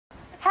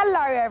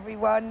Hello,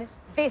 everyone.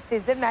 This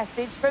is a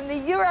message from the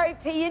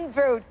European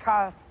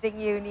Broadcasting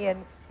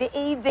Union, the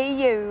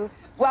EBU,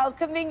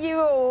 welcoming you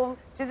all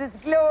to this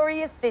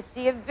glorious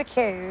city of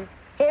Baku,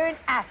 here in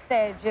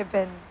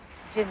Azerbaijan.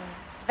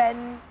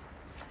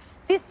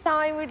 This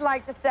time, we'd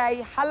like to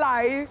say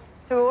hello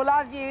to all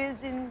our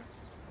viewers in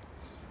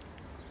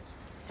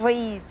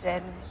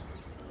Sweden.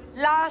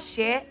 Last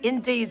year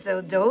in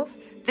Dusseldorf,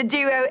 the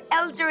duo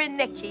Elder and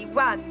Nikki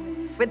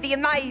won with the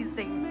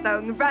amazing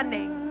song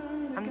Running,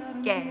 I'm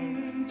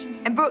Scared,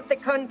 and brought the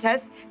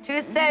contest to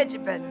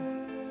Azerbaijan.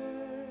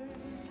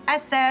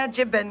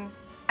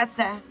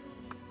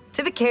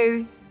 To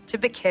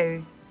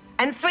Baku.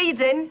 And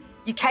Sweden,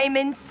 you came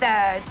in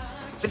third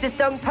with the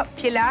song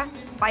Popular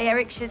by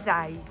Eric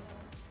Sadie.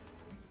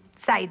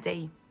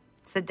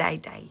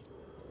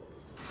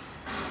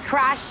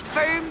 Crash,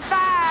 boom,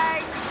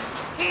 bang!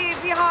 Here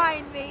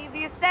behind me,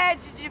 the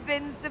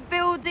Azerbaijans are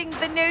building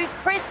the new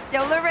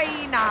Crystal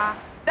Arena,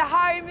 the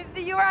home of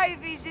the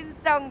Eurovision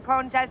Song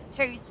Contest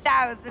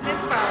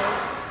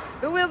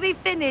 2012, who will be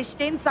finished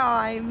in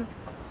time,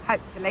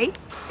 hopefully.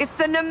 It's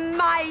an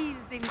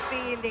amazing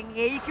feeling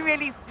here. You can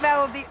really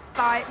smell the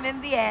excitement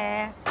in the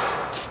air.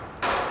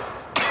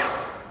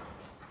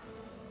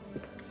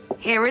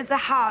 Here is the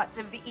heart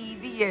of the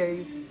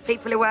EBU.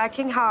 People are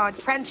working hard,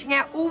 crunching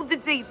out all the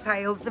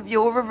details of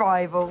your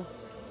arrival.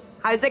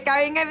 How's it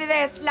going over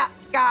there,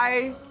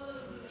 Slatko?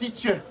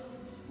 Sicie,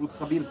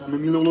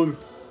 milionów.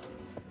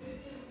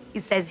 He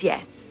says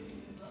yes.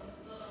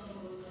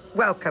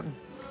 Welcome.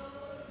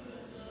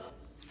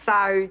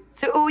 So,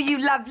 to all you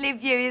lovely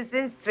viewers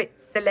in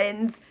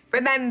Switzerland,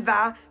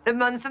 remember, the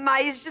month of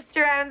May is just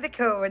around the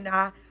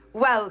corner.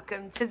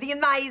 Welcome to the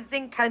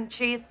amazing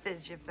country of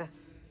Azerbaijan.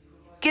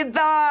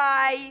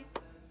 Goodbye.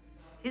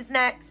 Who's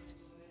next?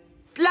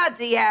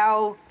 Bloody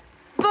hell.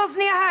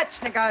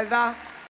 Bosnia-Herzegovina.